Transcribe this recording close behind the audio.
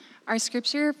Our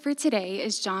scripture for today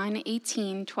is John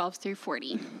 18:12 through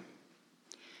 40.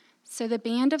 So the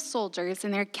band of soldiers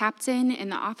and their captain and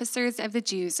the officers of the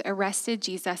Jews arrested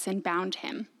Jesus and bound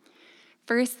him.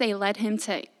 First, they led him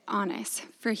to Annas,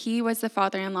 for he was the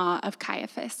father-in-law of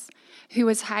Caiaphas, who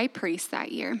was high priest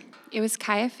that year. It was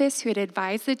Caiaphas who had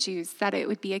advised the Jews that it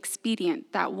would be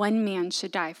expedient that one man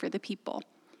should die for the people.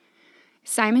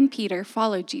 Simon Peter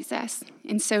followed Jesus,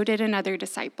 and so did another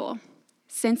disciple.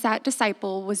 Since that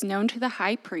disciple was known to the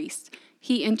high priest,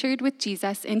 he entered with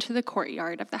Jesus into the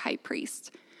courtyard of the high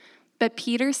priest. But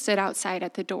Peter stood outside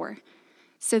at the door.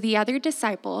 So the other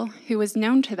disciple, who was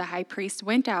known to the high priest,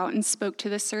 went out and spoke to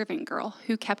the servant girl,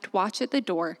 who kept watch at the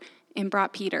door, and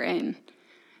brought Peter in.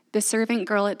 The servant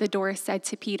girl at the door said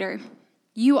to Peter,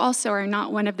 "You also are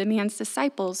not one of the man's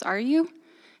disciples, are you?"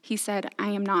 He said, "I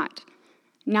am not."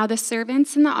 Now the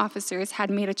servants and the officers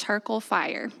had made a charcoal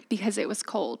fire because it was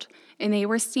cold, and they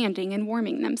were standing and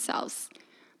warming themselves.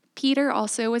 Peter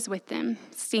also was with them,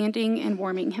 standing and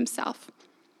warming himself.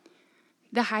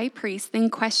 The high priest then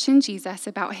questioned Jesus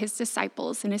about his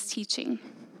disciples and his teaching.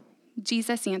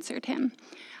 Jesus answered him,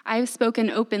 "I have spoken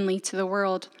openly to the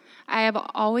world. I have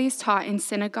always taught in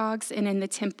synagogues and in the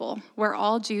temple, where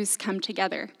all Jews come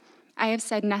together. I have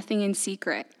said nothing in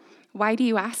secret. Why do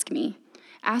you ask me?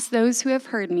 Ask those who have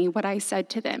heard me what I said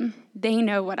to them. They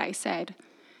know what I said."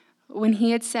 When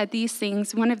he had said these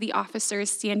things, one of the officers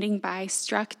standing by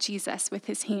struck Jesus with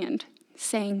his hand,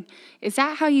 saying, "Is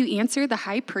that how you answer the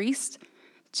high priest?"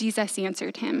 Jesus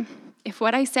answered him, "If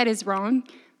what I said is wrong,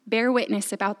 bear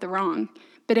witness about the wrong.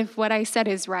 But if what I said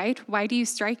is right, why do you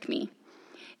strike me?"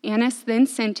 Annas then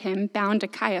sent him bound to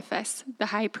Caiaphas, the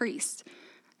high priest.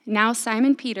 Now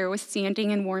Simon Peter was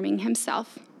standing and warming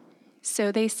himself.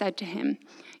 So they said to him,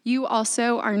 "You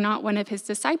also are not one of his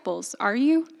disciples, are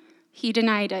you?" He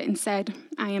denied it and said,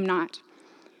 "I am not."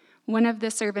 One of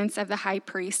the servants of the high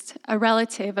priest, a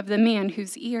relative of the man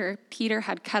whose ear Peter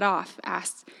had cut off,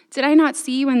 asked, "Did I not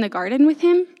see you in the garden with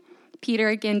him?" Peter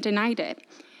again denied it,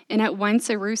 and at once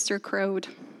a rooster crowed.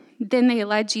 Then they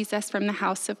led Jesus from the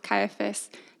house of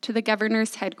Caiaphas to the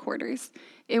governor's headquarters.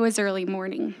 It was early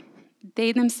morning.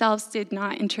 They themselves did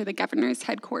not enter the governor's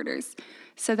headquarters,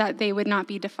 so that they would not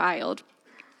be defiled,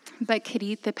 but could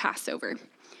eat the Passover.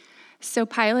 So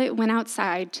Pilate went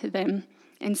outside to them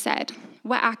and said,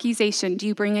 "What accusation do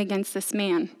you bring against this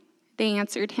man?" They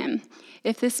answered him,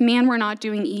 "If this man were not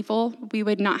doing evil, we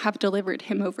would not have delivered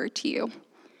him over to you."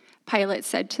 Pilate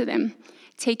said to them,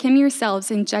 "Take him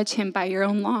yourselves and judge him by your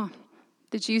own law."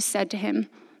 The Jews said to him,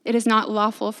 "It is not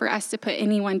lawful for us to put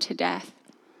anyone to death."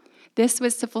 This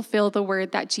was to fulfill the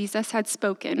word that Jesus had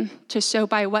spoken, to show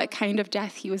by what kind of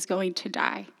death he was going to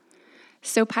die.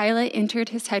 So Pilate entered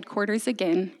his headquarters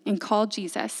again and called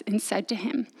Jesus and said to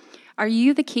him, "Are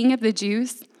you the king of the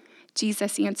Jews?"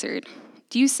 Jesus answered,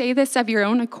 "Do you say this of your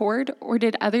own accord, or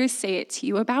did others say it to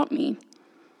you about me?"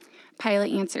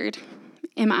 Pilate answered,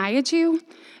 "Am I a Jew?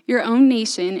 Your own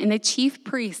nation and the chief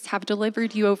priests have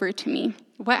delivered you over to me.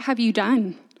 What have you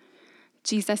done?"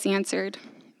 Jesus answered,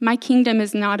 "My kingdom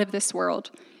is not of this world.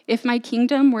 If my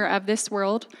kingdom were of this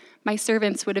world, my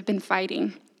servants would have been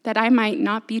fighting, that I might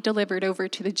not be delivered over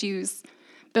to the Jews.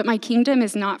 But my kingdom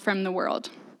is not from the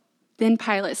world." Then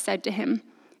Pilate said to him,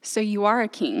 "So you are a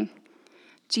king?"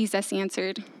 Jesus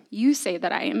answered, "You say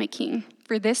that I am a king.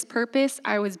 For this purpose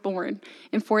I was born,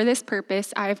 and for this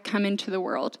purpose I have come into the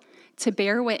world, to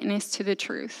bear witness to the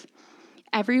truth.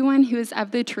 Everyone who is of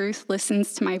the truth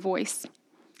listens to my voice."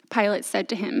 Pilate said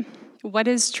to him, "What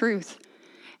is truth?"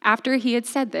 After he had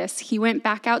said this, he went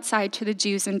back outside to the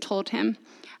Jews and told him,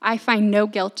 "I find no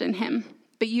guilt in him,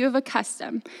 but you have a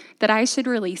custom that I should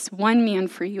release one man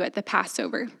for you at the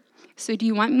Passover. So do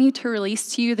you want me to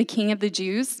release to you the king of the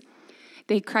Jews?"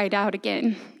 They cried out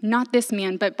again, "Not this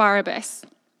man, but Barabbas."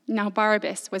 Now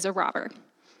Barabbas was a robber.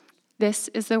 This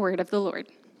is the word of the Lord.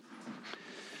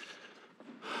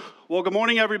 Well, good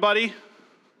morning, everybody.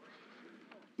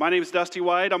 My name is Dusty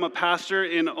White. I'm a pastor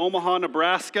in Omaha,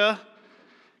 Nebraska,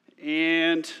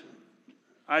 and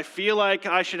I feel like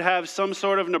I should have some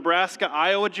sort of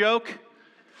Nebraska-Iowa joke,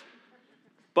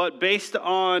 but based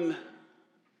on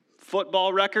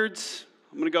football records,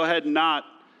 I'm going to go ahead and not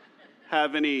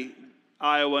have any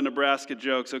Iowa-Nebraska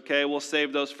jokes, okay? We'll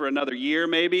save those for another year,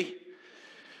 maybe.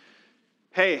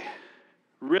 Hey,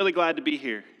 really glad to be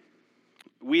here.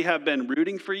 We have been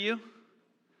rooting for you.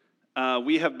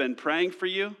 We have been praying for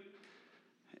you,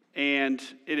 and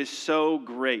it is so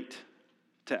great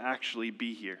to actually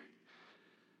be here.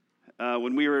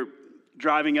 When we were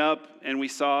driving up and we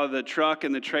saw the truck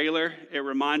and the trailer, it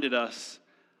reminded us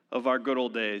of our good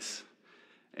old days.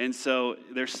 And so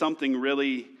there's something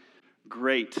really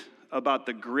great about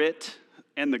the grit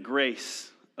and the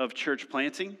grace of church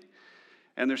planting,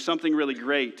 and there's something really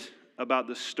great about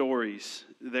the stories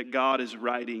that God is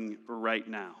writing right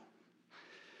now.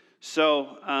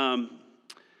 So, I'm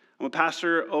a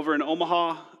pastor over in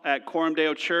Omaha at Coram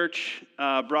Deo Church.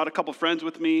 Brought a couple friends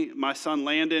with me. My son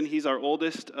Landon, he's our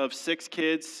oldest of 6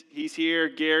 kids. He's here.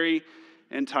 Gary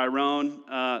and Tyrone.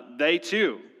 They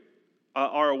too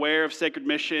are aware of Sacred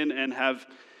Mission and have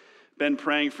been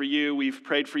praying for you. We've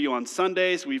prayed for you on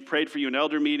Sundays. We've prayed for you in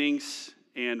elder meetings.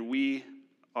 And we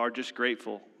are just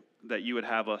grateful that you would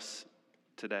have us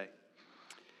today.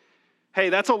 Hey,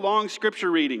 that's a long scripture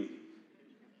reading.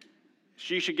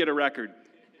 She should get a record.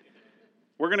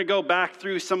 We're going to go back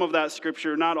through some of that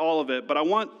scripture, not all of it, but I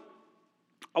want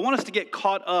us to get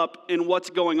caught up in what's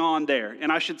going on there.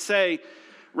 And I should say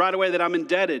right away that I'm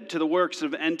indebted to the works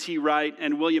of N.T. Wright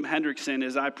and William Hendrickson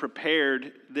as I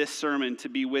prepared this sermon to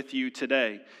be with you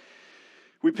today.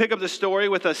 We pick up the story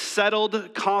with a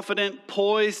settled, confident,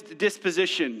 poised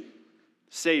disposition,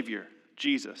 Savior,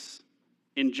 Jesus,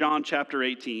 in John chapter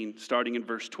 18, starting in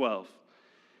verse 12.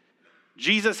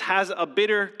 Jesus has a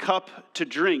bitter cup to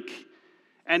drink,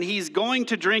 and he's going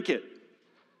to drink it,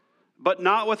 but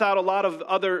not without a lot of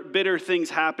other bitter things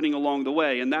happening along the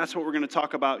way. And that's what we're going to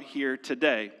talk about here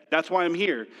today. That's why I'm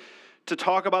here, to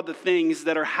talk about the things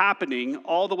that are happening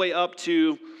all the way up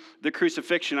to the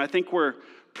crucifixion. I think we're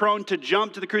prone to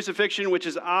jump to the crucifixion, which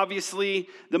is obviously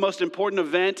the most important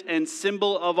event and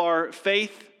symbol of our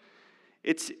faith.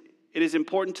 It is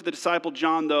important to the disciple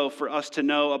John, though, for us to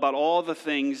know about all the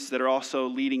things that are also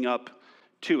leading up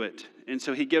to it. And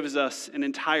so he gives us an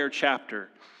entire chapter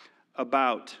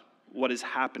about what is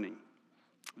happening.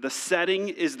 The setting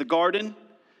is the garden,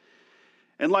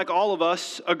 and like all of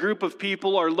us, a group of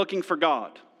people are looking for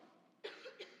God.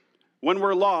 When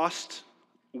we're lost,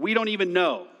 we don't even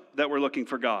know that we're looking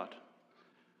for God.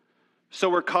 So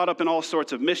we're caught up in all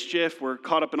sorts of mischief. We're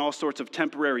caught up in all sorts of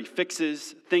temporary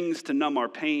fixes, things to numb our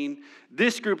pain.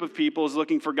 This group of people is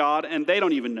looking for God, and they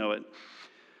don't even know it.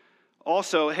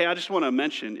 Also, hey, I just want to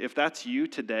mention, if that's you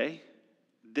today,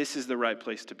 this is the right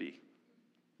place to be.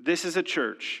 This is a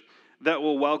church that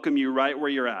will welcome you right where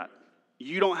you're at.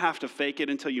 You don't have to fake it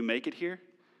until you make it here.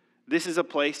 This is a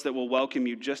place that will welcome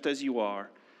you just as you are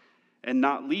and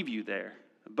not leave you there,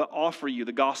 but offer you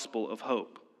the gospel of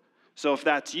hope. So if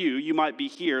that's you, you might be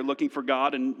here looking for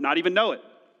God and not even know it.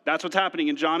 That's what's happening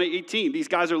in John 18. These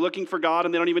guys are looking for God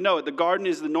and they don't even know it. The garden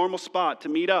is the normal spot to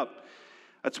meet up.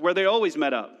 That's where they always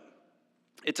met up.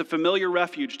 It's a familiar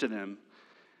refuge to them.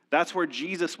 That's where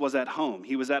Jesus was at home.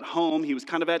 He was at home. He was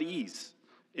kind of at ease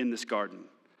in this garden.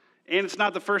 And it's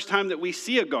not the first time that we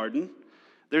see a garden.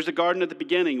 There's a garden at the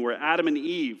beginning where Adam and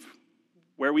Eve,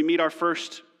 where we meet our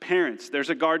first parents. There's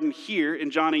a garden here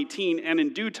in John 18. And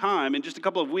in due time, in just a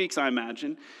couple of weeks, I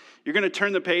imagine, you're going to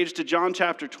turn the page to John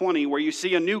chapter 20, where you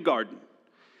see a new garden.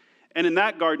 And in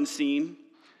that garden scene,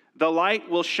 the light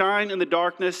will shine in the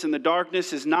darkness, and the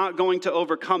darkness is not going to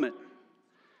overcome it.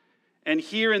 And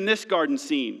here in this garden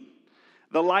scene,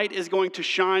 the light is going to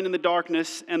shine in the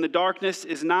darkness, and the darkness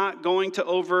is not going to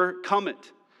overcome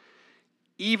it,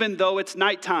 even though it's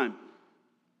nighttime.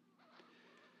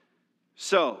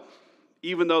 So,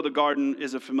 even though the garden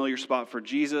is a familiar spot for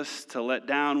Jesus to let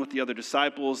down with the other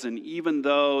disciples, and even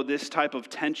though this type of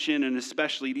tension, and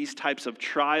especially these types of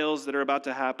trials that are about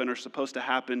to happen, are supposed to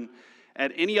happen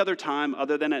at any other time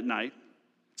other than at night,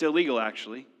 it's illegal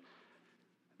actually.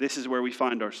 This is where we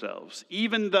find ourselves.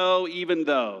 Even though,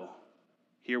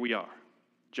 here we are,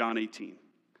 John 18.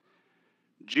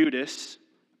 Judas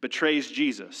betrays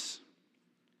Jesus.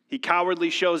 He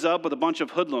cowardly shows up with a bunch of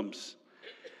hoodlums.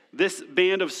 This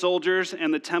band of soldiers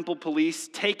and the temple police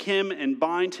take him and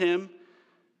bind him.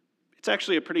 It's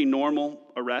actually a pretty normal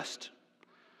arrest.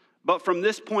 But from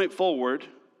this point forward,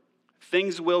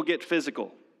 things will get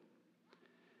physical.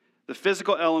 The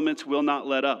physical elements will not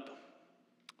let up.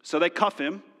 So they cuff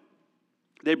him.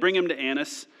 They bring him to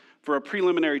Annas for a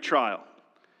preliminary trial.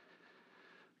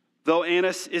 Though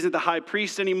Annas isn't the high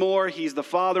priest anymore, he's the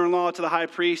father-in-law to the high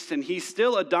priest, and he's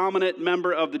still a dominant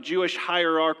member of the Jewish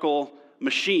hierarchical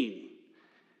machine.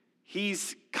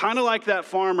 He's kind of like that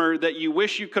farmer that you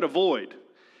wish you could avoid.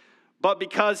 But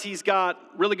because he's got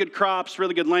really good crops,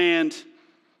 really good land,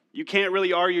 you can't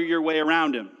really argue your way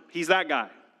around him. He's that guy.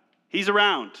 He's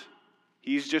around.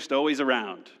 He's just always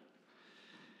around.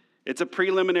 It's a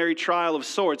preliminary trial of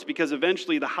sorts because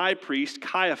eventually the high priest,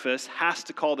 Caiaphas, has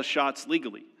to call the shots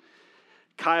legally.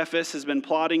 Caiaphas has been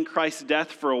plotting Christ's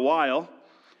death for a while.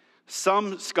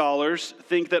 Some scholars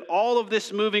think that all of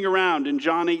this moving around in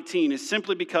John 18 is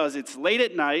simply because it's late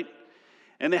at night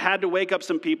and they had to wake up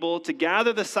some people to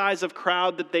gather the size of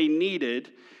crowd that they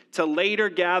needed to later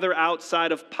gather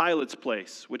outside of Pilate's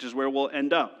place, which is where we'll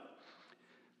end up.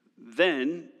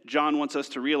 Then, John wants us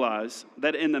to realize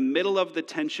that in the middle of the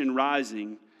tension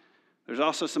rising, there's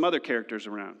also some other characters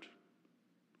around.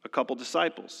 A couple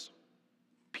disciples.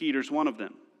 Peter's one of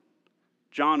them.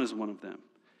 John is one of them.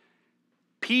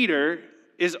 Peter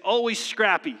is always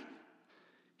scrappy.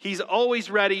 He's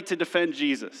always ready to defend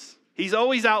Jesus. He's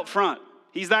always out front.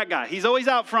 He's that guy. He's always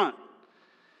out front.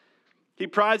 He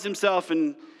prides himself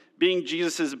in being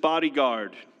Jesus'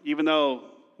 bodyguard, even though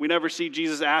we never see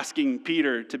Jesus asking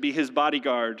Peter to be his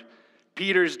bodyguard.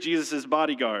 Peter's Jesus'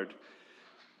 bodyguard.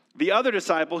 The other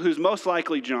disciple, who's most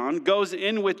likely John, goes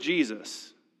in with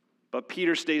Jesus, but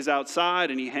Peter stays outside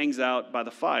and he hangs out by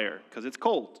the fire because it's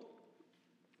cold.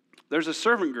 There's a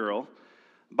servant girl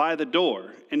by the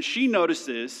door, and she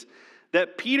notices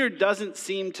that Peter doesn't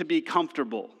seem to be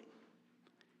comfortable.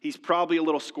 He's probably a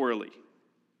little squirrely.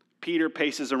 Peter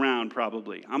paces around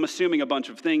probably. I'm assuming a bunch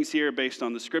of things here based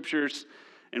on the scriptures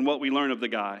and what we learn of the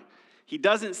guy. He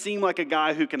doesn't seem like a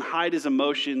guy who can hide his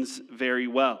emotions very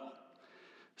well.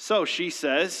 So she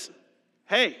says,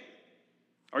 "Hey,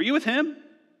 are you with him?"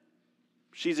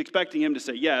 She's expecting him to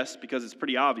say yes because it's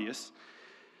pretty obvious.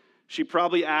 She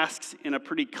probably asks in a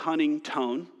pretty cunning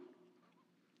tone.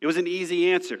 It was an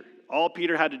easy answer. All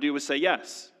Peter had to do was say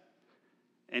yes.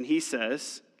 And he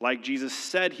says, like Jesus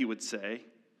said he would say,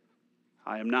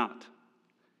 "I am not."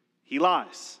 He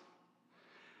lies.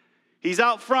 He's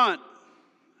out front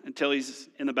until he's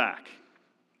in the back.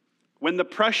 When the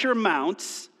pressure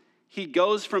mounts, he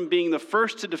goes from being the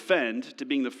first to defend to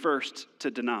being the first to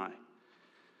deny.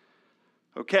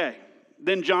 Okay,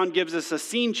 then John gives us a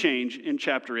scene change in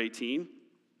chapter 18.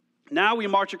 Now we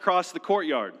march across the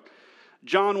courtyard.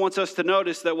 John wants us to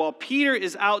notice that while Peter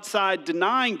is outside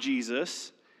denying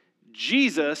Jesus,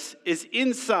 Jesus is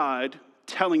inside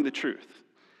telling the truth.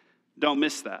 Don't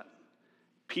miss that.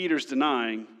 Peter's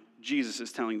denying, Jesus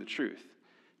is telling the truth.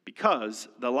 Because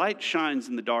the light shines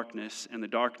in the darkness, and the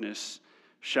darkness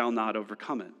shall not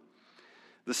overcome it.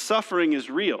 The suffering is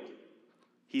real.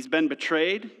 He's been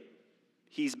betrayed.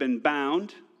 He's been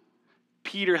bound.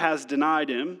 Peter has denied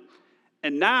him.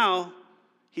 And now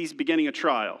he's beginning a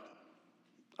trial,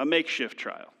 a makeshift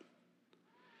trial.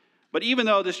 But even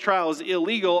though this trial is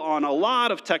illegal on a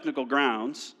lot of technical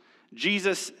grounds,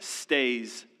 Jesus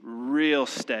stays real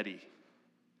steady.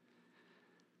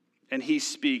 And he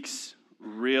speaks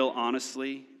real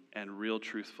honestly and real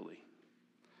truthfully.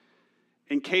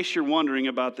 In case you're wondering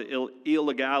about the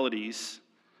illegalities,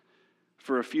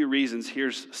 for a few reasons,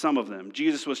 here's some of them.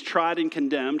 Jesus was tried and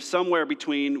condemned somewhere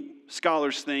between,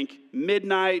 scholars think,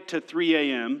 midnight to 3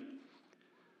 a.m.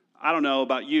 I don't know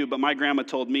about you, but my grandma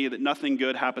told me that nothing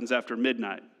good happens after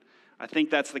midnight. I think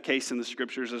that's the case in the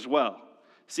scriptures as well.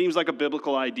 Seems like a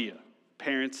biblical idea.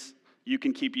 Parents, you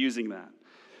can keep using that.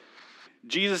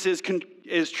 Jesus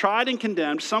is tried and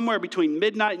condemned somewhere between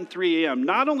midnight and 3 a.m.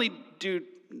 Not only do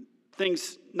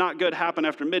things not good happen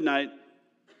after midnight,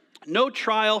 no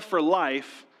trial for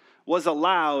life was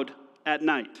allowed at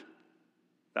night.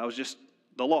 That was just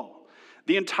the law.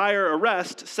 The entire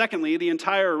arrest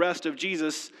of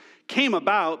Jesus came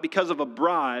about because of a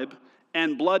bribe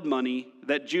and blood money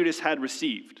that Judas had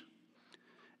received.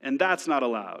 And that's not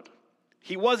allowed.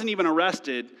 He wasn't even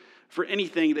arrested for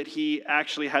anything that he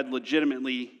actually had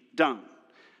legitimately done.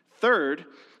 Third,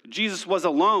 Jesus was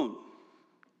alone.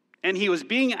 And he was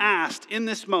being asked in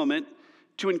this moment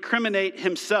to incriminate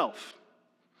himself.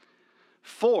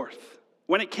 Fourth,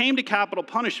 when it came to capital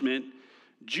punishment,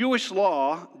 Jewish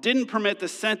law didn't permit the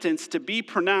sentence to be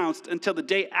pronounced until the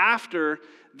day after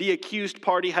the accused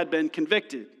party had been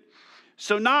convicted.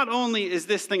 So not only is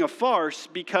this thing a farce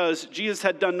because Jesus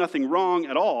had done nothing wrong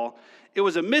at all, it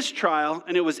was a mistrial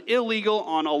and it was illegal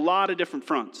on a lot of different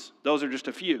fronts. Those are just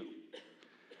a few.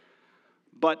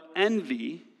 But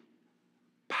envy,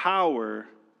 power,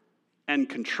 and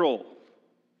control,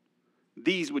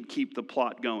 these would keep the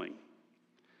plot going.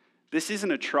 This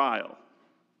isn't a trial.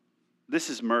 This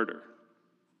is murder.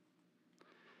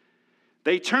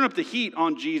 They turn up the heat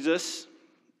on Jesus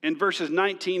in verses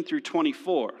 19 through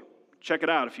 24. Check it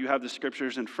out if you have the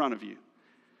scriptures in front of you.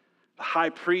 The high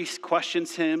priest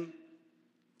questions him.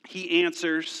 He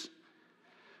answers.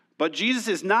 But Jesus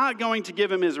is not going to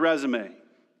give him his resume.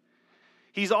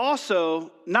 He's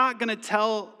also not going to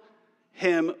tell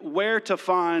him where to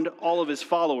find all of his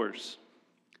followers.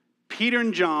 Peter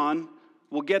and John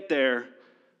will get there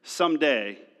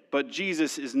someday, but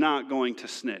Jesus is not going to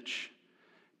snitch.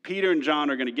 Peter and John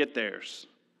are going to get theirs,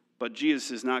 but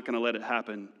Jesus is not going to let it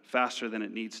happen faster than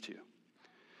it needs to.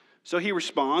 So he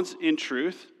responds in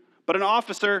truth, but an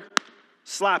officer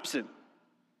slaps him.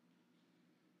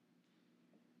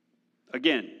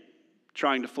 Again,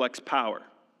 trying to flex power.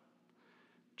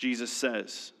 Jesus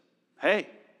says, hey,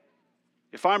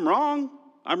 if I'm wrong,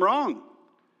 I'm wrong.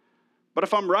 But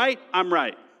if I'm right, I'm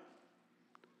right.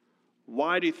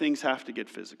 Why do things have to get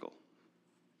physical?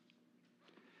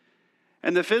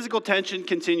 And the physical tension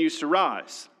continues to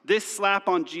rise. This slap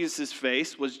on Jesus'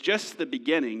 face was just the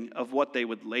beginning of what they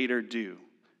would later do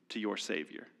to your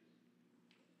Savior.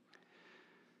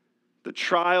 The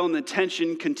trial and the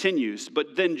tension continues,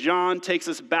 but then John takes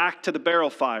us back to the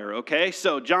barrel fire, okay?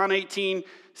 So John 18,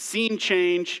 scene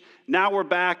change. Now we're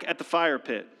back at the fire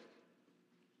pit.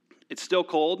 It's still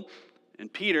cold,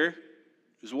 and Peter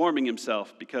is warming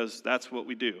himself because that's what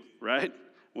we do, right?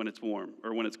 When it's warm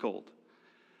or when it's cold.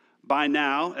 By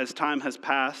now, as time has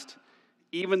passed,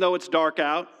 even though it's dark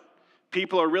out,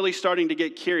 people are really starting to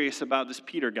get curious about this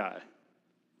Peter guy.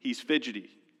 He's fidgety.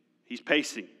 He's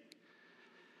pacing.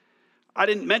 I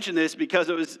didn't mention this because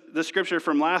it was the scripture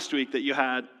from last week that you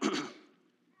had.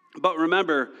 But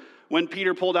remember, when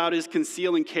Peter pulled out his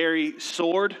conceal and carry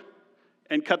sword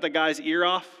and cut the guy's ear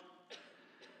off,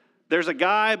 there's a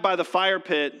guy by the fire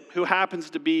pit who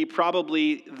happens to be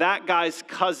probably that guy's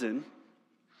cousin.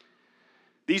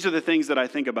 These are the things that I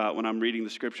think about when I'm reading the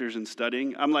scriptures and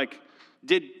studying. I'm like,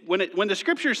 when the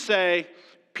scriptures say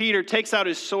Peter takes out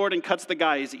his sword and cuts the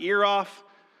guy's ear off,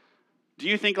 do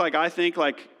you think like I think,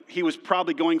 like he was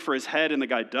probably going for his head and the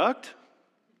guy ducked?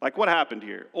 Like what happened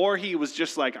here? Or he was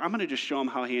just like, I'm going to just show him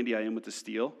how handy I am with the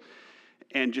steel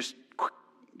and just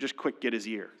quick get his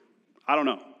ear. I don't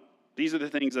know. These are the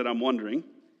things that I'm wondering.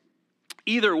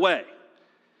 Either way,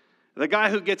 the guy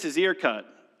who gets his ear cut,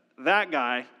 that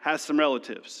guy has some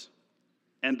relatives,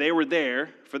 and they were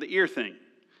there for the ear thing.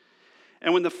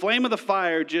 And when the flame of the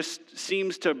fire just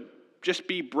seems to just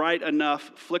be bright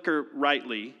enough, flicker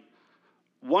rightly,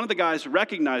 one of the guys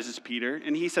recognizes Peter,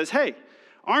 and he says, hey,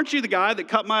 aren't you the guy that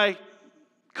cut my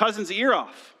cousin's ear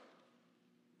off?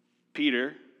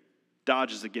 Peter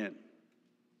dodges again.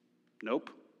 Nope.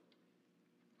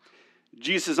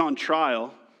 Jesus is on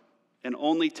trial and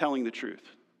only telling the truth.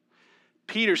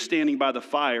 Peter's standing by the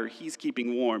fire, he's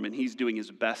keeping warm, and he's doing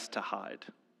his best to hide.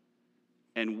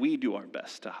 And we do our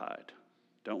best to hide,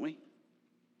 don't we?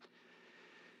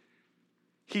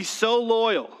 He's so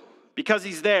loyal because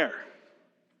he's there,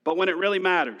 but when it really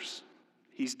matters,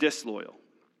 he's disloyal.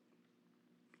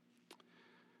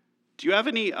 Do you have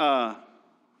any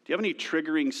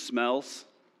triggering smells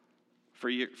for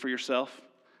yourself?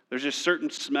 There's just certain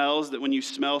smells that when you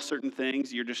smell certain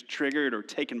things, you're just triggered or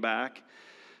taken back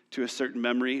to a certain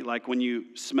memory. Like when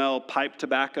you smell pipe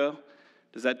tobacco,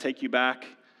 does that take you back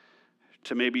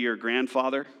to maybe your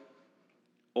grandfather?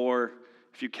 Or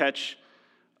if you catch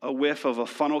a whiff of a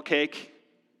funnel cake,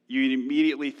 you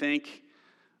immediately think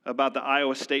about the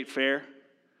Iowa State Fair.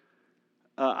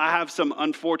 I have some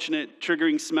unfortunate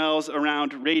triggering smells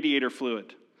around radiator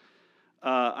fluid.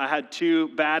 I had two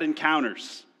bad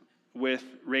encounters with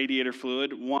radiator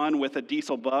fluid. One with a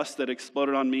diesel bus that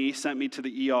exploded on me, sent me to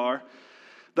the ER.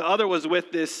 The other was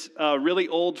with this really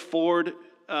old Ford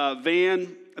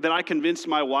van that I convinced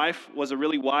my wife was a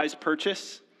really wise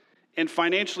purchase. And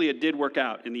financially, it did work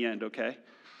out in the end, okay?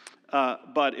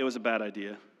 But it was a bad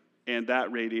idea. And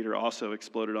that radiator also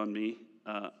exploded on me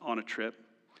on a trip.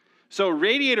 So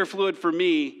radiator fluid for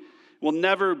me will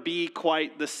never be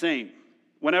quite the same.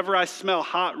 Whenever I smell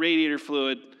hot radiator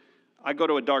fluid, I go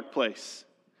to a dark place.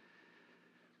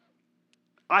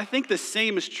 I think the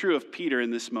same is true of Peter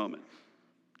in this moment.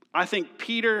 I think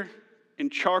Peter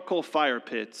and charcoal fire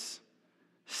pits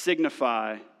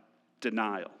signify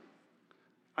denial.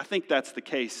 I think that's the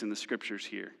case in the scriptures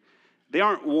here. They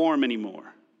aren't warm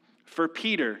anymore. For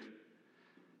Peter,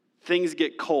 things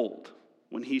get cold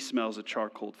when he smells a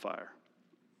charcoal fire.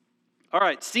 All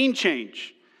right, scene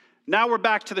change. Now we're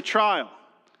back to the trial.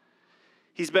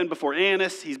 He's been before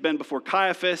Annas, he's been before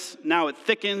Caiaphas, now it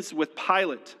thickens with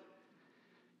Pilate.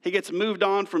 He gets moved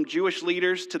on from Jewish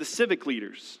leaders to the civic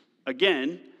leaders.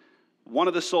 Again, one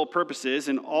of the sole purposes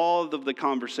in all of the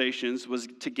conversations was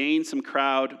to gain some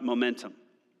crowd momentum.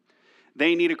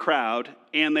 They need a crowd,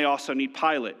 and they also need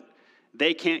Pilate.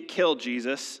 They can't kill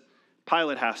Jesus.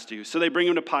 Pilate has to. So they bring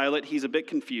him to Pilate. He's a bit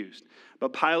confused.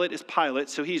 But Pilate is Pilate,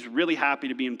 so he's really happy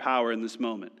to be in power in this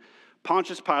moment.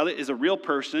 Pontius Pilate is a real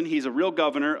person. He's a real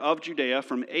governor of Judea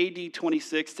from AD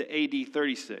 26 to AD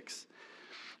 36.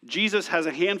 Jesus has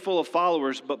a handful of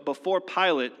followers, but before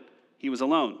Pilate, he was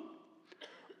alone.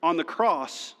 On the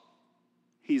cross,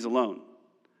 he's alone.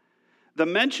 The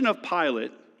mention of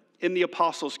Pilate in the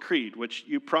Apostles' Creed, which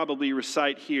you probably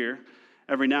recite here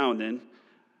every now and then,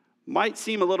 might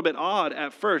seem a little bit odd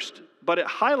at first, but it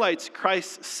highlights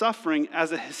Christ's suffering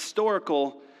as a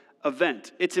historical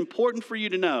event. It's important for you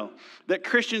to know that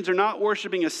Christians are not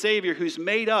worshiping a Savior who's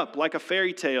made up like a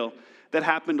fairy tale that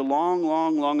happened a long,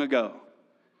 long, long ago.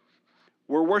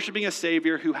 We're worshiping a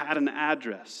Savior who had an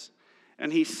address,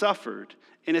 and he suffered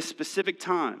in a specific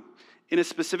time, in a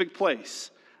specific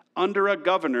place, under a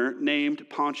governor named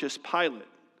Pontius Pilate.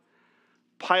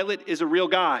 Pilate is a real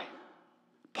guy.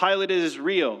 Pilate is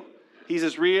real. He's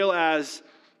as real as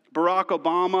Barack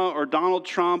Obama or Donald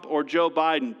Trump or Joe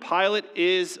Biden. Pilate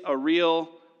is a real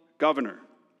governor.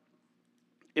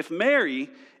 If Mary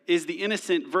is the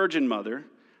innocent virgin mother,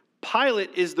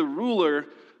 Pilate is the ruler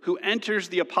who enters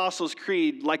the Apostles'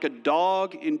 Creed like a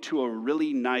dog into a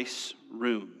really nice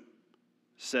room,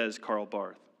 says Karl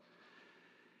Barth.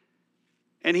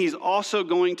 And he's also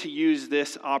going to use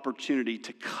this opportunity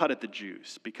to cut at the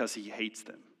Jews because he hates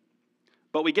them.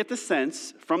 But we get the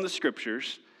sense from the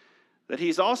scriptures that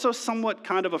he's also somewhat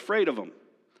kind of afraid of them.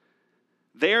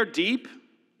 They are deep,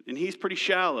 and he's pretty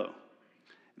shallow.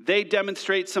 They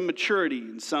demonstrate some maturity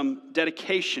and some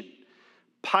dedication.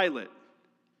 Pilate,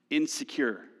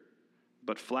 insecure,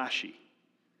 but flashy.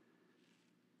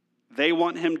 They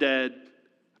want him dead.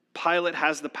 Pilate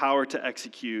has the power to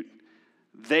execute.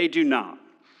 They do not.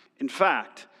 In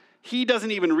fact, he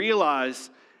doesn't even realize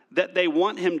that they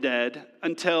want him dead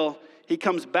until he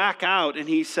comes back out and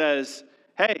he says,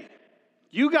 hey,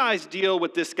 you guys deal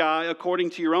with this guy according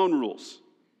to your own rules.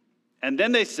 And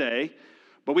then they say,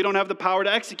 but we don't have the power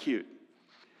to execute.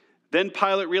 Then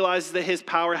Pilate realizes that his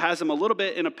power has him a little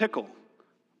bit in a pickle.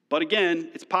 But again,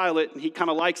 it's Pilate, and he kind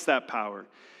of likes that power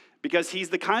because he's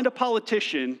the kind of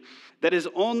politician that is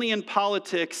only in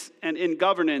politics and in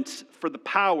governance for the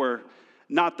power,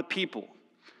 not the people.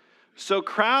 So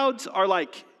crowds are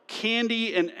like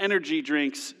candy and energy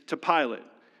drinks to Pilate.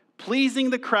 Pleasing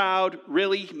the crowd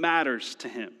really matters to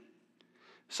him.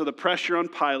 So the pressure on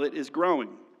Pilate is growing.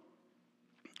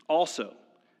 Also,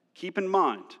 keep in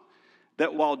mind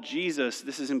that while Jesus,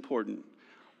 this is important,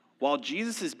 while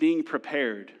Jesus is being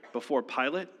prepared before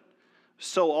Pilate,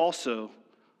 so also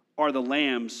are the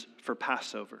lambs for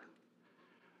Passover.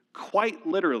 Quite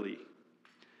literally,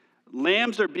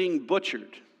 lambs are being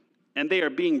butchered, and they are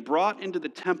being brought into the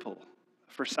temple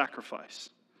for sacrifice.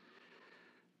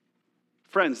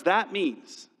 Friends, that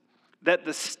means that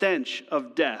the stench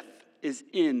of death is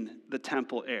in the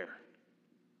temple air.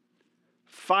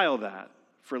 File that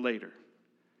for later.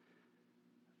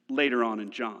 Later on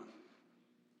in John.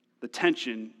 The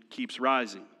tension keeps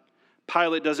rising.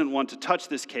 Pilate doesn't want to touch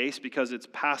this case because it's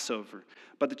Passover,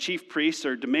 but the chief priests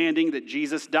are demanding that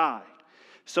Jesus die.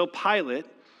 So Pilate,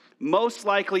 most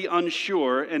likely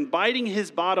unsure and biting his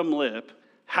bottom lip,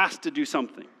 has to do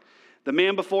something. The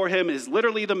man before him is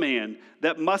literally the man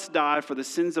that must die for the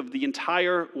sins of the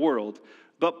entire world,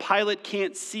 but Pilate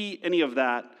can't see any of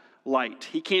that light.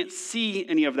 He can't see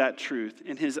any of that truth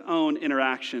in his own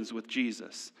interactions with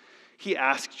Jesus. He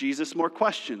asks Jesus more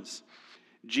questions.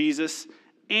 Jesus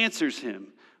answers him.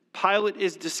 Pilate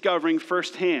is discovering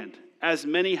firsthand, as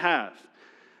many have,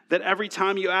 that every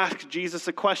time you ask Jesus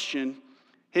a question,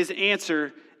 his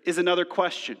answer is another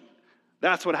question.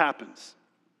 That's what happens.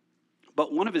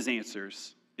 But one of his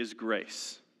answers is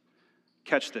grace.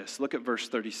 Catch this. Look at verse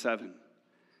 37.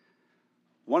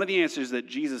 One of the answers that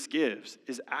Jesus gives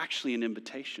is actually an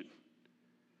invitation.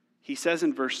 He says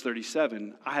in verse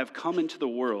 37, I have come into the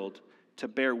world to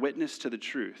bear witness to the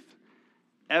truth.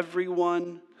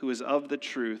 Everyone who is of the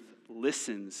truth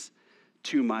listens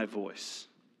to my voice.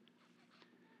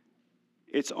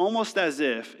 It's almost as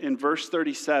if in verse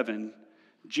 37,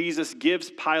 Jesus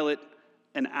gives Pilate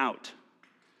an out.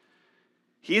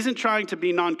 He isn't trying to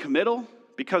be non-committal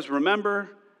because remember,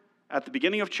 at the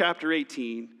beginning of chapter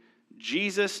 18,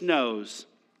 Jesus knows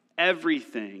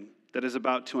everything that is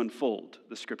about to unfold,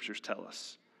 the scriptures tell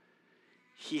us.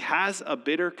 He has a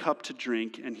bitter cup to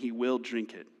drink and he will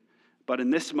drink it. But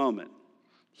in this moment,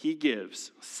 he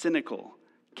gives cynical,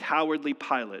 cowardly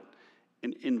Pilate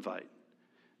an invite.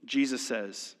 Jesus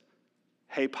says,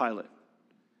 hey, Pilate,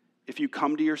 if you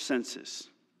come to your senses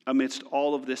amidst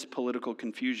all of this political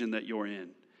confusion that you're in,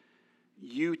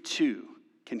 you too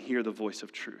can hear the voice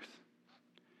of truth.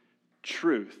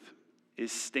 Truth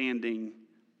is standing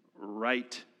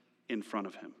right in front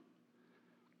of him.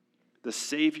 The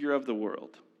Savior of the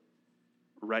world,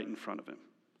 right in front of him.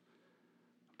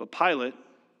 But Pilate,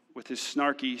 with his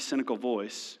snarky, cynical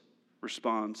voice,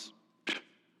 responds,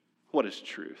 what is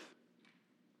truth?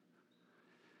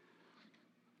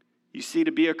 You see,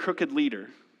 to be a crooked leader,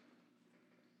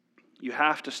 you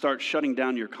have to start shutting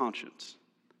down your conscience.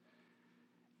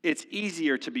 It's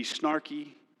easier to be snarky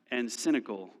and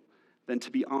cynical than to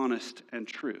be honest and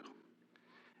true.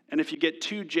 And if you get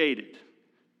too jaded,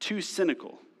 too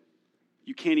cynical,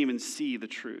 you can't even see the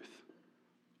truth,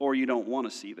 or you don't want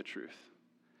to see the truth.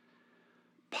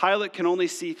 Pilate can only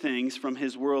see things from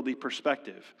his worldly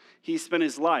perspective. He spent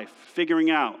his life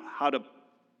figuring out how to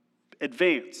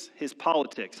advance his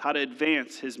politics, how to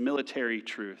advance his military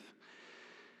truth.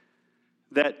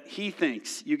 That he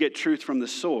thinks you get truth from the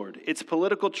sword. It's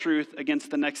political truth against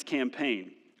the next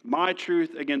campaign. My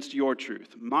truth against your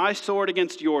truth. My sword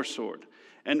against your sword.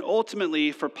 And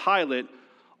ultimately, for Pilate,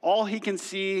 all he can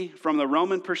see from the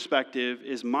Roman perspective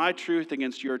is my truth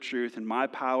against your truth and my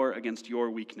power against your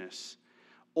weakness.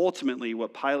 Ultimately,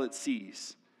 what Pilate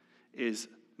sees is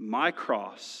my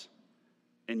cross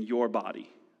and your body.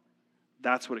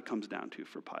 That's what it comes down to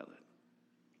for Pilate.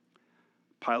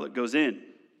 Pilate goes in.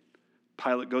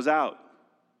 Pilate goes out.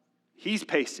 He's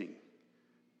pacing.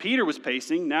 Peter was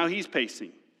pacing, now he's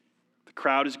pacing. The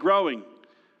crowd is growing.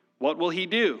 What will he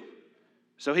do?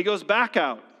 So he goes back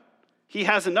out. He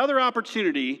has another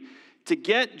opportunity to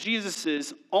get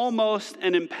Jesus' almost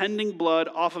an impending blood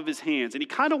off of his hands. And he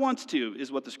kind of wants to,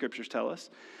 is what the scriptures tell us,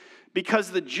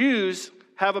 because the Jews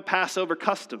have a Passover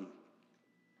custom.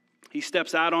 He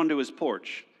steps out onto his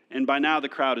porch, and by now the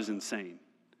crowd is insane.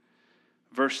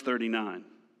 Verse 39.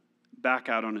 Back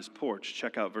out on his porch.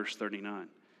 Check out verse 39.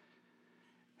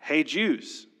 Hey,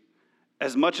 Jews,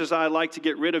 as much as I like to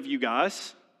get rid of you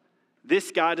guys,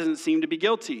 this guy doesn't seem to be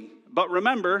guilty. But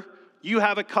remember, you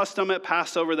have a custom at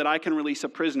Passover that I can release a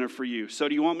prisoner for you. So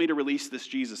do you want me to release this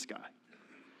Jesus guy?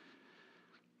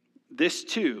 This,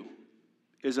 too,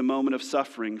 is a moment of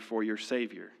suffering for your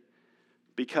Savior.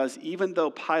 Because even though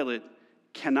Pilate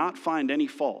cannot find any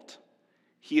fault,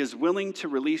 he is willing to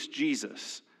release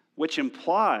Jesus, which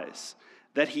implies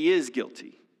that he is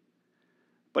guilty.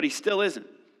 But he still isn't.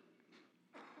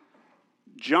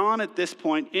 John, at this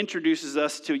point, introduces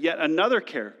us to yet another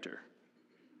character,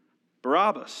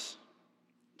 Barabbas.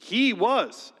 He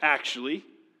was actually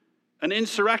an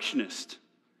insurrectionist.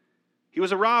 He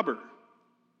was a robber.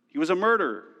 He was a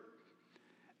murderer.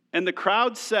 And the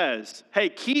crowd says, hey,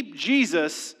 keep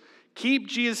Jesus'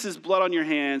 blood on your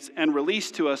hands and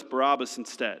release to us Barabbas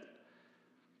instead.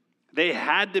 They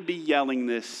had to be yelling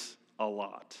this a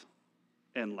lot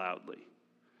and loudly.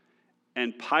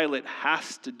 And Pilate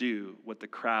has to do what the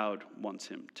crowd wants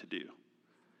him to do.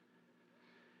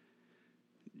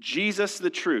 Jesus, the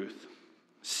truth,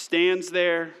 stands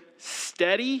there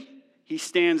steady. He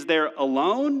stands there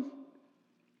alone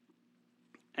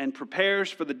and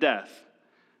prepares for the death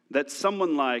that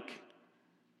someone like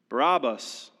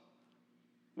Barabbas,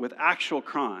 with actual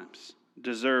crimes,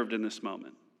 deserved in this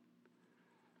moment.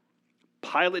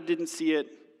 Pilate didn't see it.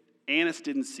 Annas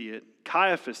didn't see it.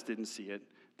 Caiaphas didn't see it.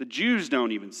 The Jews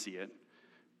don't even see it.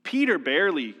 Peter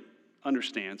barely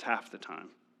understands half the time.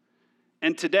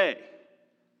 And today,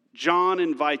 John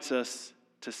invites us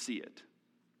to see it.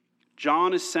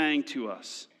 John is saying to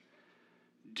us,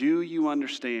 do you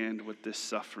understand what this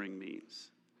suffering means?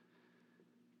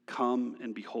 Come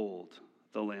and behold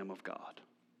the Lamb of God.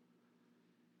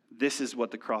 This is what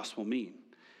the cross will mean.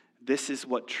 This is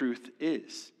what truth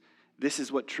is. This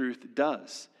is what truth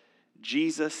does.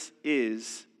 Jesus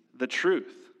is the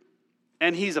truth.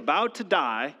 And he's about to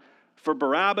die for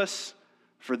Barabbas,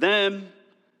 for them,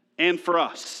 and for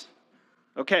us.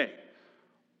 Okay,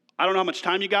 I don't know how much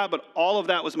time you got, but all of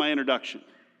that was my introduction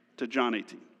to John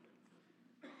 18.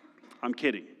 I'm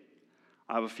kidding.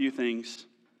 I have a few things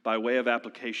by way of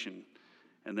application,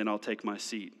 and then I'll take my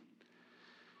seat.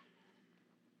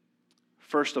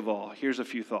 First of all, here's a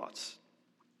few thoughts.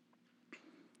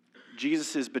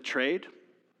 Jesus is betrayed.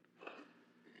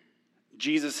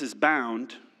 Jesus is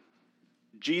bound.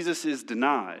 Jesus is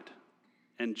denied.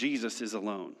 And Jesus is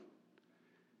alone.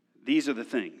 These are the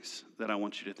things that I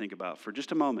want you to think about for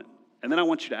just a moment. And then I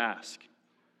want you to ask,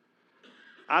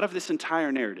 out of this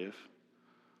entire narrative,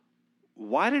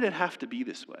 why did it have to be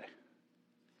this way?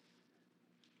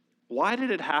 Why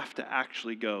did it have to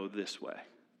actually go this way?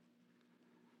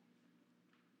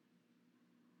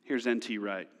 Here's N.T.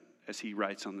 Wright as he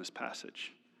writes on this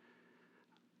passage.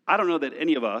 I don't know that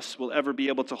any of us will ever be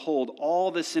able to hold all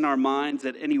this in our minds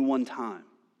at any one time.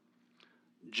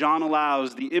 John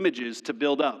allows the images to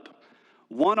build up,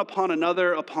 one upon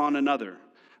another,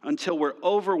 until we're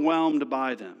overwhelmed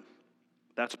by them.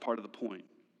 That's part of the point.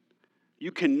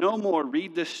 You can no more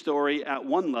read this story at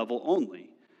one level only,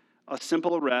 a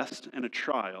simple arrest and a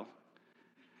trial,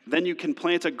 than you can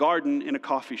plant a garden in a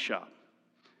coffee shop.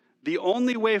 The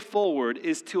only way forward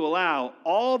is to allow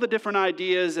all the different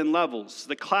ideas and levels,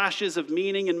 the clashes of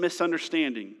meaning and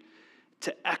misunderstanding,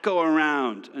 to echo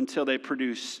around until they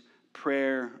produce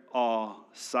prayer, awe,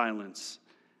 silence,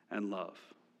 and love.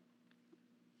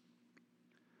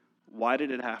 Why did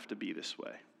it have to be this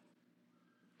way?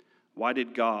 Why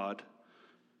did God,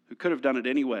 who could have done it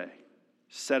anyway,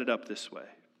 set it up this way?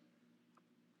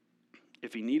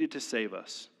 If he needed to save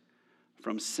us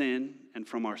from sin and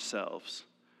from ourselves,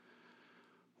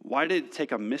 why did it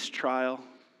take a mistrial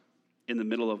in the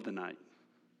middle of the night?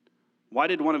 Why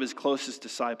did one of his closest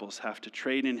disciples have to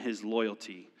trade in his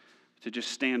loyalty to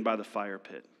just stand by the fire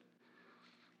pit?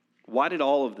 Why did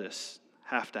all of this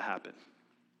have to happen?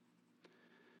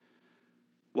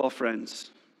 Well, friends,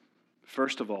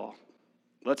 first of all,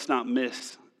 let's not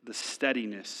miss the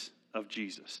steadiness of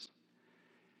Jesus.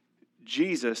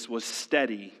 Jesus was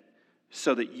steady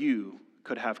so that you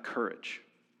could have courage.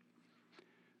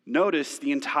 Notice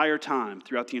the entire time,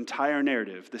 throughout the entire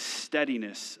narrative, the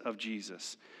steadiness of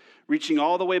Jesus. Reaching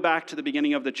all the way back to the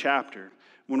beginning of the chapter,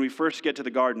 when we first get to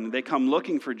the garden, they come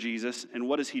looking for Jesus, and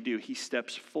what does he do? He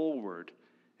steps forward,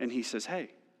 and he says, hey,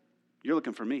 you're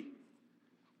looking for me.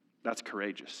 That's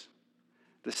courageous.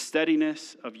 The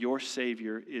steadiness of your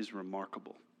Savior is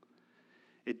remarkable.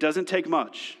 It doesn't take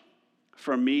much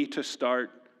for me to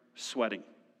start sweating.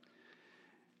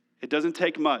 It doesn't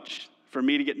take much for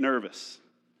me to get nervous.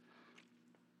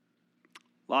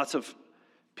 Lots of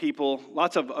people,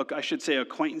 I should say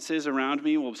acquaintances around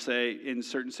me will say in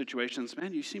certain situations,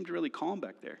 man, you seemed really calm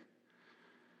back there.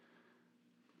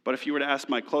 But if you were to ask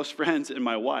my close friends and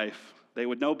my wife, they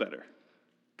would know better.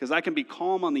 Because I can be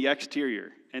calm on the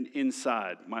exterior, and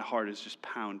inside, my heart is just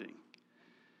pounding.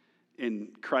 In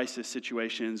crisis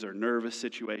situations or nervous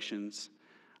situations.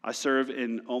 I serve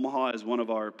in Omaha as one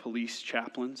of our police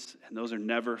chaplains, and those are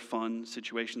never fun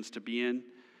situations to be in,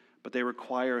 but they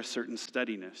require a certain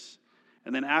steadiness.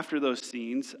 And then after those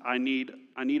scenes, I need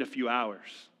a few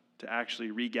hours to actually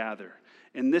regather.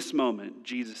 In this moment,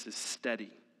 Jesus is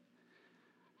steady.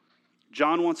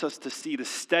 John wants us to see the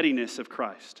steadiness of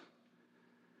Christ.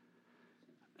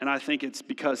 And I think it's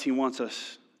because he wants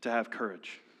us to have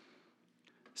courage.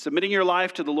 Submitting your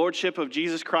life to the lordship of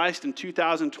Jesus Christ in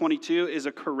 2022 is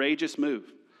a courageous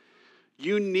move.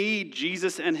 You need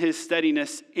Jesus and his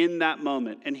steadiness in that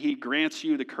moment, and he grants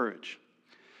you the courage.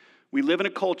 We live in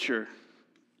a culture,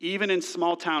 even in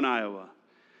small town Iowa,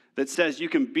 that says you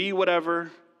can be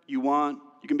whatever you want,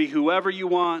 you can be whoever you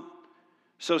want.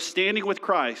 So standing with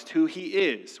Christ, who he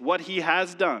is, what he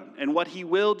has done, and what he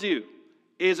will do,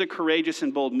 is a courageous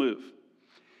and bold move.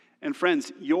 And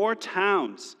friends, your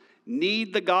towns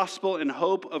need the gospel and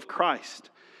hope of Christ.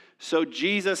 So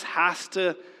Jesus has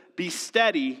to be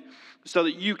steady so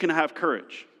that you can have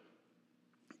courage.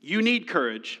 You need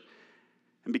courage,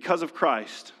 and because of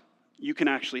Christ, you can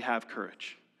actually have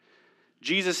courage.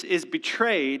 Jesus is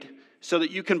betrayed so that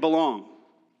you can belong.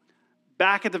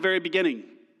 Back at the very beginning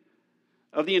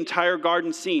of the entire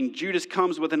garden scene, Judas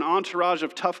comes with an entourage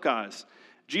of tough guys.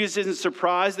 Jesus isn't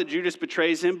surprised that Judas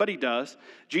betrays him, but he does.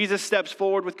 Jesus steps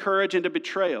forward with courage into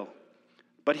betrayal.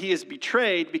 But he is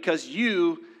betrayed because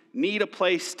you need a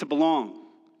place to belong.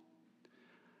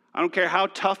 I don't care how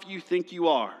tough you think you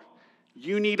are.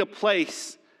 You need a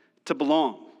place to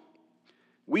belong.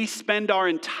 We spend our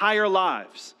entire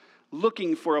lives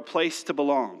looking for a place to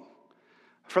belong.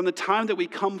 From the time that we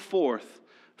come forth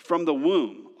from the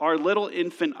womb, our little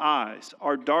infant eyes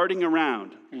are darting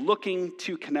around, looking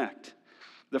to connect.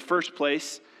 The first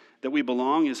place that we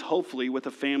belong is hopefully with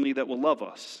a family that will love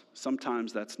us.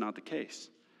 Sometimes that's not the case.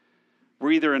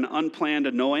 We're either an unplanned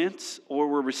annoyance or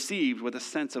we're received with a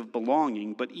sense of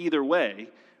belonging, but either way,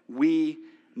 we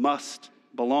must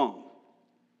belong.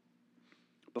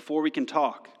 Before we can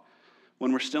talk,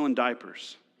 when we're still in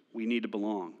diapers, we need to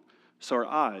belong. So our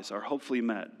eyes are hopefully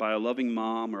met by a loving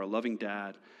mom or a loving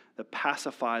dad that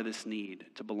pacify this need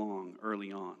to belong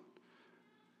early on.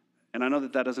 And I know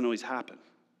that doesn't always happen.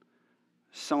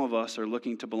 Some of us are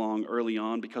looking to belong early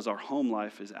on because our home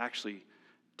life is actually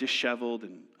disheveled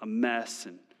and a mess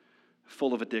and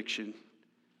full of addiction.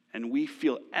 And we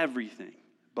feel everything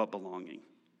but belonging.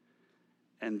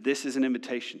 And this is an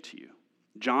invitation to you.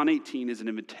 John 18 is an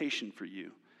invitation for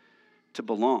you to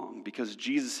belong because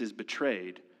Jesus is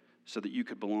betrayed so that you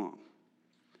could belong.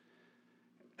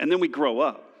 And then we grow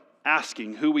up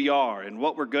asking who we are and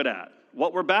what we're good at,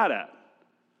 what we're bad at.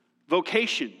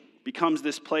 Vocation becomes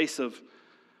this place of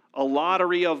a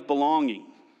lottery of belonging.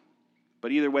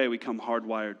 But either way, we come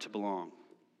hardwired to belong.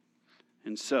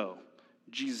 And so,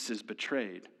 Jesus is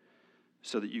betrayed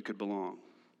so that you could belong.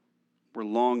 We're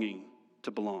longing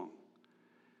to belong.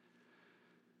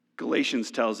 Galatians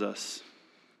tells us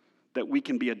that we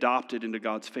can be adopted into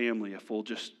God's family if we'll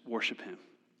just worship him.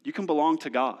 You can belong to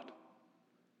God.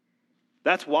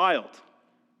 That's wild.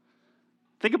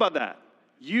 Think about that.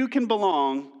 You can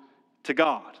belong to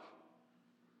God.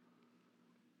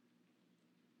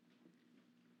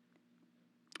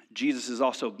 Jesus is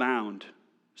also bound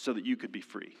so that you could be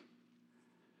free.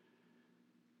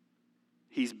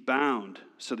 He's bound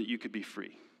so that you could be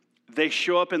free. They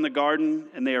show up in the garden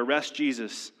and they arrest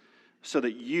Jesus so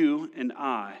that you and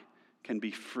I can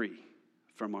be free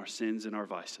from our sins and our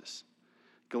vices.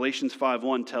 Galatians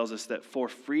 5:1 tells us that for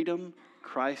freedom,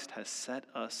 Christ has set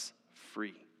us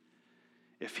free.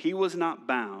 If he was not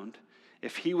bound,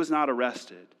 if he was not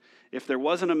arrested, if there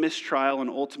wasn't a mistrial and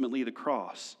ultimately the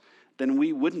cross, then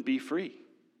we wouldn't be free.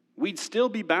 We'd still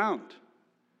be bound.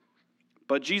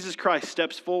 But Jesus Christ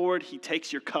steps forward. He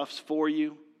takes your cuffs for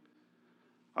you.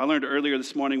 I learned earlier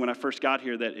this morning when I first got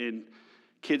here that in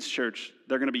kids' church,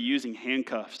 they're going to be using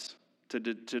handcuffs to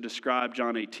describe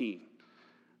John 18.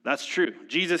 That's true.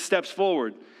 Jesus steps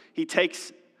forward. He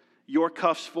takes your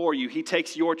cuffs for you. He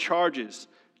takes your charges.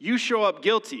 You show up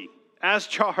guilty as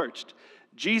charged.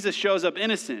 Jesus shows up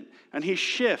innocent, and he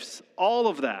shifts all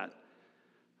of that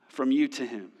from you to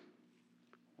him.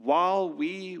 While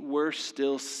we were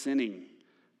still sinning,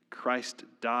 Christ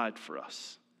died for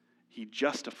us. He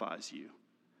justifies you.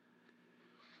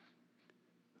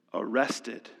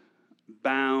 Arrested,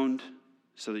 bound,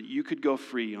 so that you could go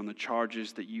free on the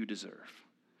charges that you deserve.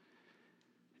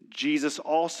 Jesus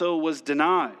also was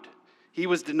denied. He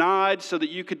was denied so that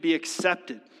you could be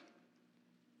accepted.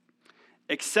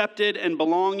 Accepted and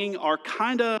belonging are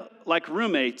kind of like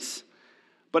roommates,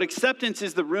 but acceptance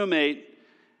is the roommate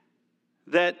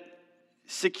that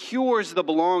secures the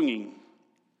belonging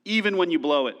even when you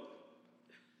blow it.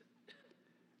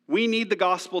 We need the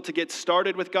gospel to get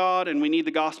started with God, and we need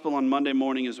the gospel on Monday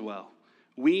morning as well.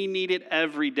 We need it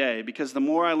every day because the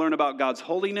more I learn about God's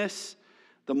holiness,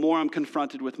 the more I'm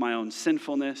confronted with my own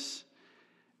sinfulness,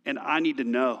 and I need to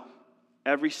know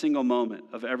every single moment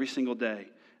of every single day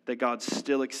that God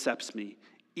still accepts me,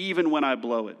 even when I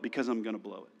blow it, because I'm going to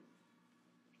blow it.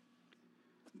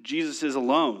 Jesus is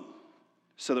alone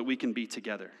so that we can be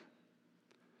together.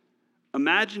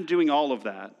 Imagine doing all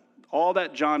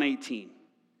that John 18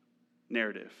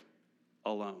 narrative,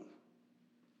 alone.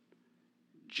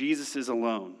 Jesus is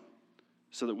alone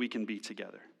so that we can be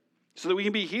together, so that we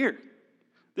can be here.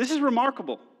 This is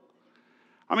remarkable.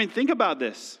 I mean, think about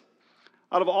this.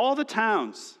 Out of all the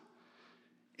towns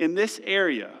in this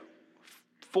area,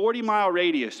 40-mile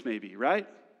radius maybe, right?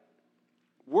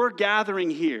 We're gathering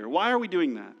here. Why are we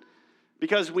doing that?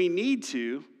 Because we need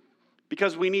to,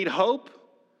 because we need hope,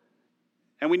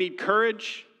 and we need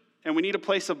courage, and we need a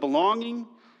place of belonging.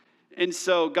 And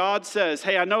so God says,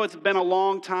 hey, I know it's been a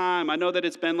long time. I know that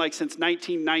it's been like since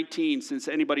 1919 since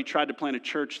anybody tried to plant a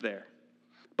church there.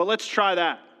 But let's try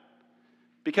that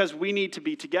because we need to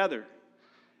be together.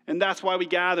 And that's why we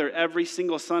gather every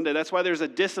single Sunday. That's why there's a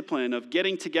discipline of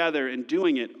getting together and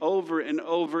doing it over and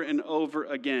over and over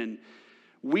again.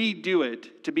 We do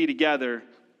it to be together.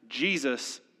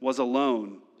 Jesus was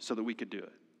alone so that we could do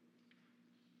it.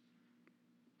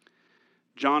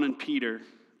 John and Peter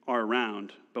are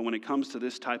around, but when it comes to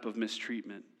this type of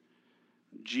mistreatment,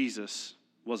 Jesus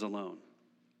was alone.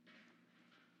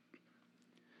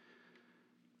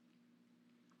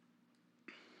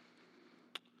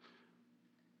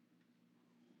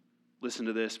 Listen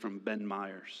to this from Ben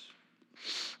Myers.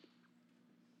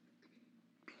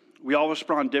 We all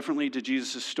respond differently to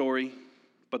Jesus' story,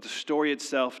 but the story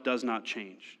itself does not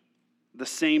change. The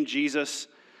same Jesus,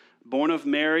 born of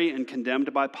Mary and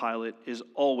condemned by Pilate, is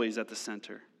always at the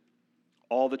center.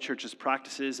 All the church's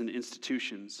practices and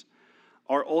institutions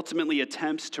are ultimately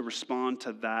attempts to respond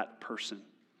to that person.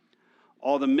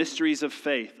 All the mysteries of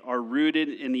faith are rooted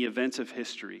in the events of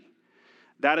history.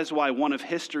 That is why one of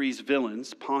history's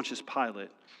villains, Pontius Pilate,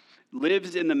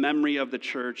 lives in the memory of the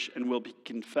church and will be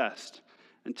confessed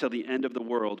until the end of the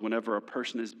world whenever a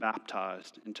person is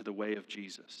baptized into the way of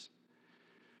Jesus.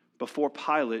 Before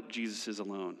Pilate, Jesus is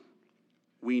alone.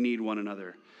 We need one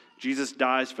another. Jesus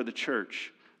dies for the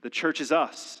church. The church is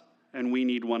us, and we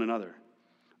need one another.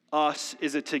 Us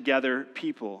is a together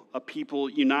people, a people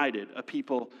united, a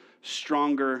people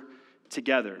stronger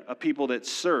together, a people that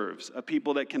serves, a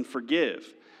people that can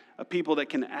forgive, a people that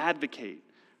can advocate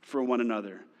for one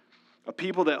another, a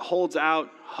people that holds out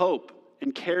hope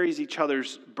and carries each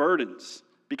other's burdens,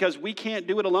 because we can't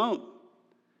do it alone.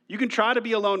 You can try to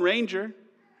be a lone ranger,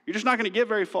 you're just not going to get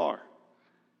very far.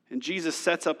 And Jesus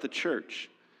sets up the church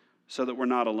so that we're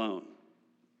not alone.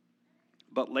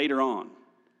 But later on,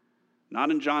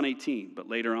 not in John 18, but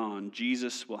later on,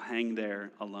 Jesus will hang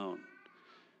there alone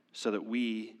so that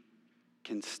we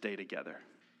can stay together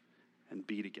and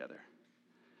be together.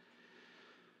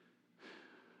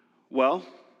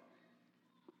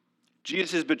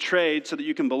 Jesus is betrayed so that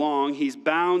you can belong. He's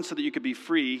bound so that you could be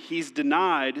free. He's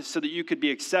denied so that you could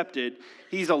be accepted.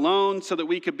 He's alone so that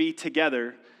we could be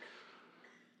together.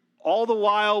 All the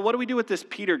while, what do we do with this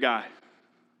Peter guy?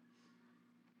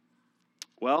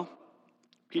 Well,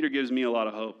 Peter gives me a lot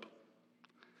of hope.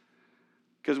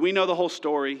 Because we know the whole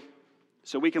story,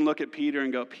 so we can look at Peter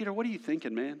and go, Peter, what are you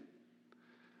thinking, man?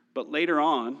 But later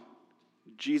on,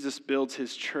 Jesus builds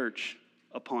his church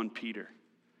upon Peter.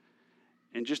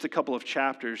 In just a couple of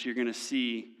chapters, you're going to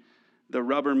see the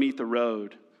rubber meet the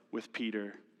road with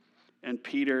Peter. And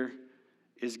Peter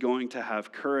is going to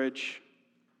have courage.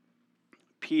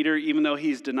 Peter, even though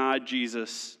he's denied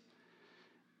Jesus,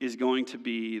 is going to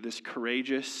be this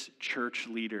courageous church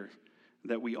leader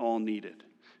that we all needed.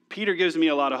 Peter gives me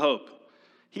a lot of hope.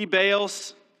 He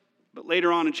bails, but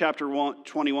later on in chapter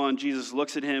 21, Jesus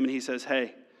looks at him and he says,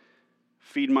 hey,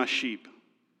 feed my sheep,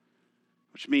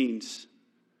 which means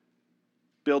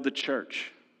build the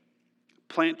church.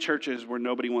 Plant churches where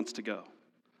nobody wants to go.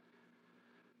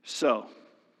 So,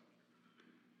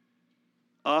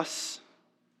 us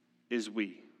is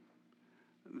we.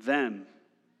 Them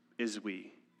is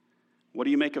we. What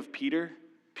do you make of Peter?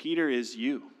 Peter is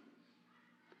you.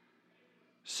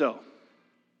 So,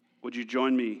 would you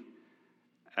join me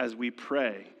as we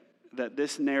pray that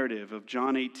this narrative of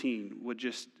John 18 would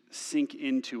just sink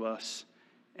into us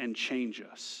and change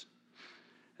us?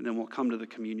 And then we'll come to the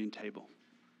communion table.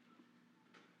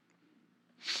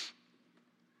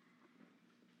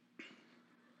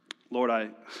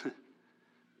 Lord,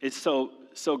 it's so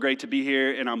great to be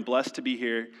here, and I'm blessed to be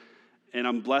here, and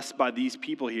I'm blessed by these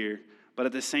people here. But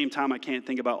at the same time, I can't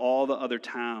think about all the other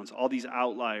towns, all these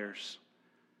outliers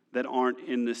that aren't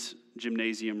in this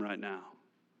gymnasium right now.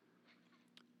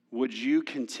 Would you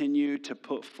continue to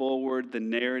put forward the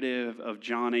narrative of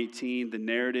John 18, the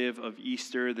narrative of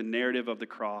Easter, the narrative of the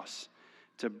cross,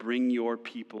 to bring your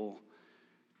people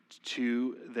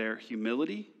to their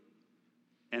humility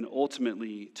and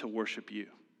ultimately to worship you?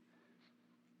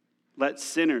 Let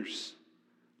sinners,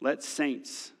 let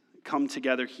saints come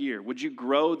together here. Would you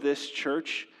grow this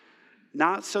church,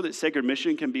 not so that Sacred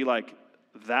Mission can be like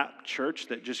that church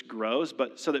that just grows,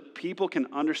 but so that people can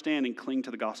understand and cling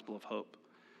to the gospel of hope.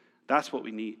 That's what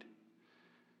we need.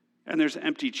 And there's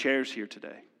empty chairs here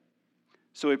today.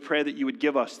 So we pray that you would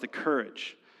give us the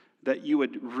courage, that you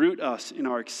would root us in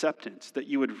our acceptance, that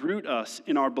you would root us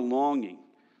in our belonging,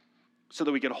 so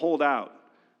that we could hold out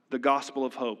the gospel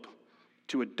of hope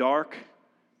to a dark,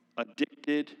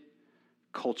 addicted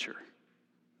culture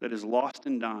that is lost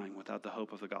and dying without the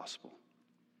hope of the gospel.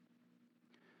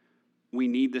 We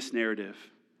need this narrative,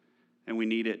 and we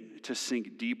need it to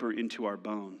sink deeper into our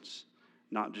bones,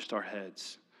 not just our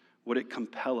heads. Would it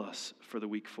compel us for the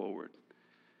week forward?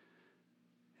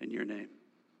 In your name,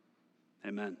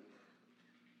 amen.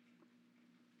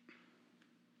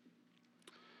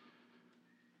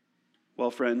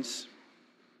 Well, friends,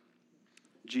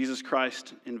 Jesus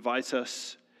Christ invites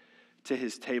us to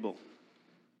his table,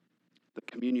 the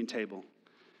communion table.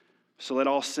 So let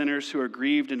all sinners who are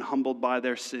grieved and humbled by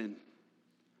their sin,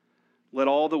 let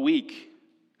all the weak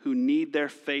who need their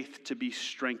faith to be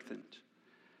strengthened,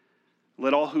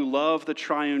 let all who love the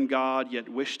triune God yet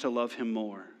wish to love him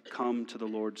more come to the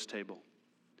Lord's table.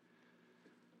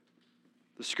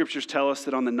 The scriptures tell us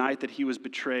that on the night that he was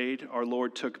betrayed, our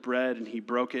Lord took bread and he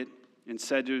broke it and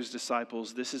said to his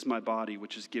disciples, "This is my body,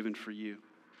 which is given for you."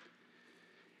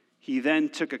 He then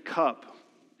took a cup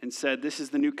and said, "This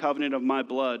is the new covenant of my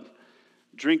blood.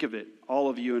 Drink of it, all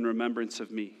of you, in remembrance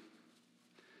of me."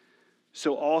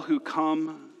 So all who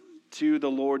come to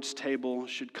the Lord's table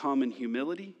should come in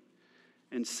humility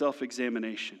and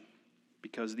self-examination,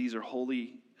 because these are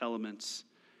holy elements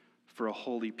for a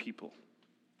holy people.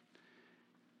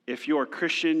 If you're a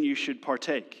Christian, you should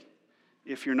partake.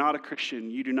 If you're not a Christian,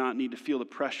 you do not need to feel the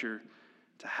pressure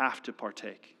to have to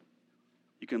partake.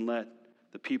 You can let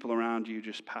the people around you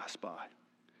just pass by.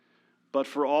 But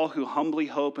for all who humbly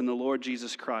hope in the Lord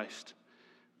Jesus Christ,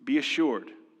 be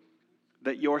assured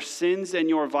that your sins and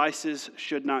your vices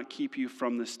should not keep you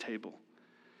from this table.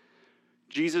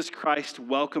 Jesus Christ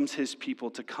welcomes his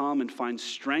people to come and find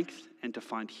strength and to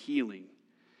find healing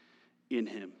in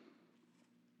him.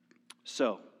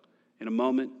 So, in a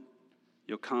moment,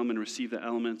 you'll come and receive the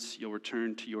elements. You'll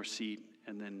return to your seat,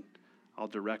 and then I'll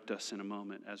direct us in a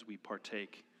moment as we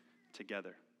partake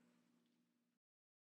together.